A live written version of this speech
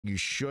you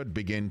should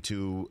begin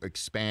to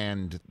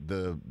expand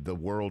the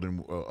world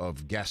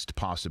of guest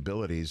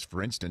possibilities.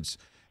 For instance,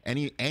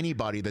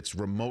 anybody that's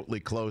remotely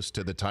close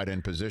to the tight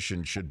end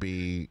position should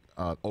be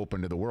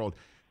open to the world.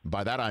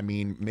 By that I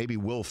mean maybe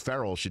Will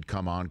Ferrell should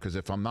come on, because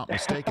if I'm not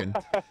mistaken,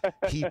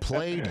 he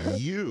played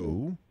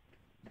you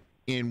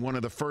in one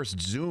of the first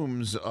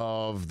Zooms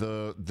of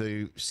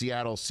the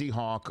Seattle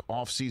Seahawks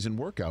off-season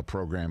workout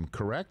program,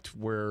 correct?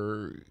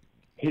 Where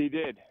he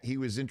did. He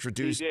was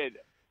introduced. He did.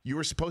 You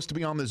were supposed to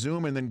be on the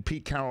Zoom, and then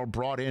Pete Carroll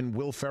brought in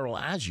Will Ferrell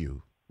as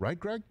you, right,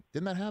 Greg?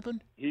 Didn't that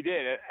happen? He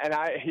did, and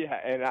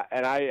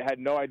I had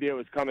no idea it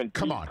was coming.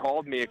 Come Pete on.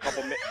 Called me a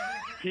couple minutes.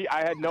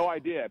 I had no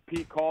idea.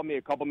 Pete called me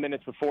a couple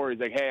minutes before. He's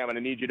like, "Hey, I'm going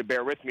to need you to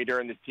bear with me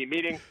during this team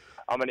meeting.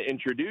 I'm going to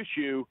introduce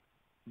you,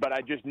 but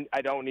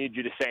I don't need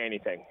you to say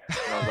anything."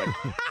 And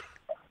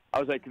I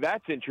was like,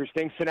 "That's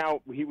interesting." So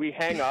now we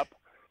hang up.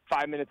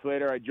 5 minutes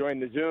later, I join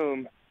the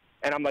Zoom,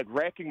 and I'm like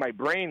racking my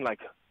brain, like,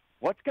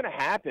 what's going to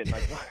happen?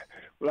 Like,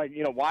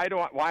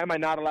 why am I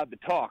not allowed to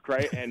talk,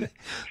 right? And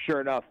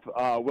sure enough,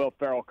 Will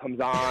Ferrell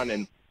comes on,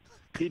 and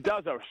he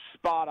does a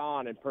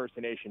spot-on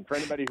impersonation. For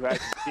anybody who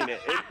hasn't seen it,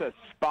 it's a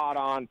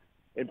spot-on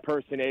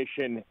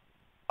impersonation.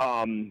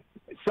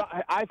 So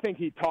I think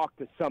he talked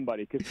to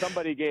somebody, because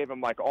somebody gave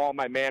him like all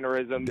my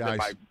mannerisms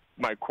and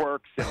my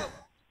quirks, and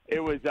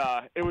it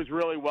was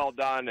really well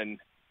done, and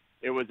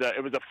it was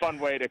a fun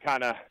way to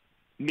kind of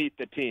meet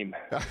the team.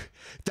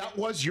 That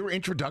was your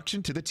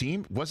introduction to the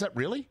team? Was that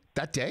really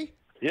that day?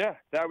 Yeah,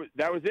 that was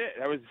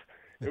it.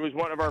 It was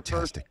one of our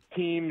first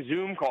team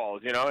Zoom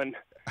calls, and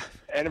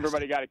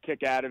everybody got a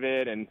kick out of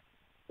it, and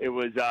it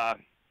was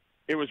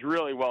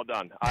really well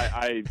done.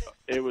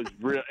 It was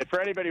real.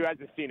 For anybody who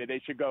hasn't seen it, they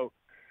should go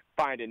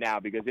find it now,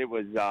 because it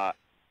was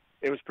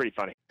pretty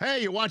funny.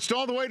 Hey, you watched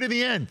all the way to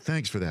the end.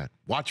 Thanks for that.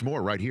 Watch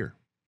more right here.